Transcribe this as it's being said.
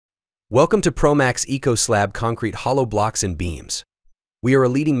Welcome to Promax Eco Slab Concrete Hollow Blocks and Beams. We are a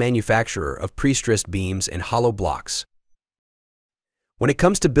leading manufacturer of prestressed beams and hollow blocks. When it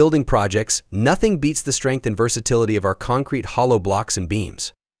comes to building projects, nothing beats the strength and versatility of our concrete hollow blocks and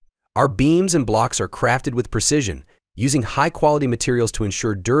beams. Our beams and blocks are crafted with precision, using high-quality materials to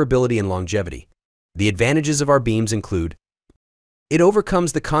ensure durability and longevity. The advantages of our beams include: it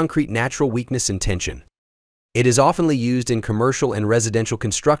overcomes the concrete natural weakness and tension. It is often used in commercial and residential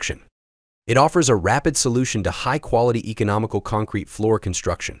construction. It offers a rapid solution to high-quality economical concrete floor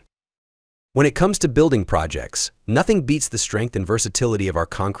construction. When it comes to building projects, nothing beats the strength and versatility of our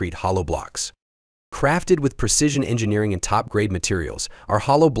concrete hollow blocks. Crafted with precision engineering and top-grade materials, our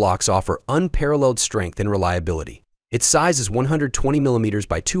hollow blocks offer unparalleled strength and reliability. Its size is 120 mm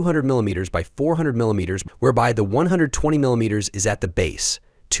by 200 mm by 400 mm, whereby the 120 mm is at the base,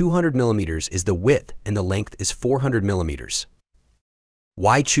 200 mm is the width, and the length is 400 mm.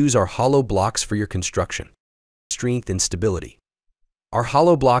 Why choose our hollow blocks for your construction? Strength and stability. Our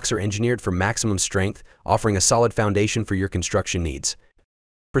hollow blocks are engineered for maximum strength, offering a solid foundation for your construction needs.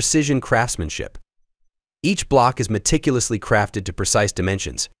 Precision craftsmanship. Each block is meticulously crafted to precise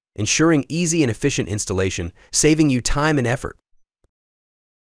dimensions, ensuring easy and efficient installation, saving you time and effort.